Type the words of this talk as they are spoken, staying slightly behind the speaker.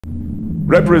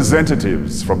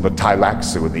Representatives from the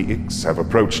Tleilaxu and the Ix have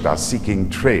approached us seeking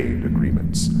trade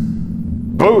agreements.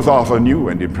 Both offer new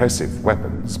and impressive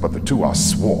weapons, but the two are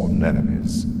sworn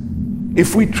enemies.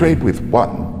 If we trade with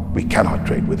one, we cannot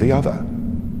trade with the other.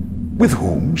 With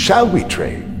whom shall we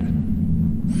trade?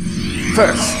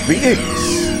 First, the Ix.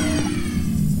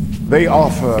 They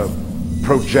offer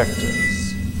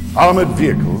projectors, armored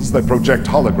vehicles that project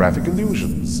holographic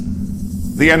illusions.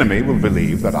 The enemy will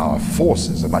believe that our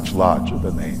forces are much larger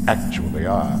than they actually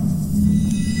are.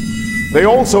 They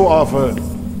also offer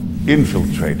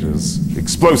infiltrators,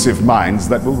 explosive mines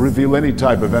that will reveal any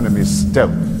type of enemy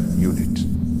stealth unit.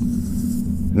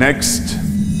 Next,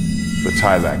 the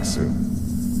Tleilaxu.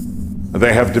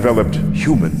 They have developed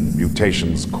human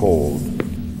mutations called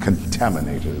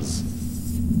contaminators.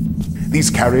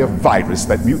 These carry a virus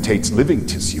that mutates living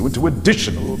tissue into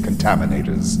additional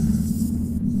contaminators.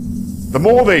 The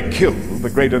more they kill, the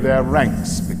greater their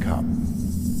ranks become.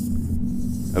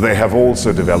 They have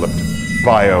also developed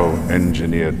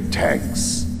bioengineered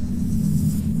tanks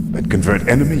that convert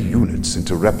enemy units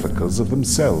into replicas of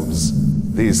themselves.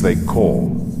 These they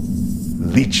call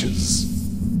leeches.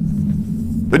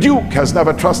 The Duke has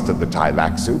never trusted the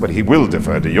Tleilaxu, but he will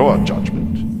defer to your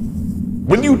judgment.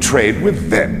 Will you trade with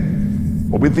them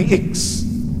or with the Ix?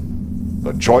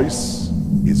 The choice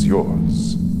is yours.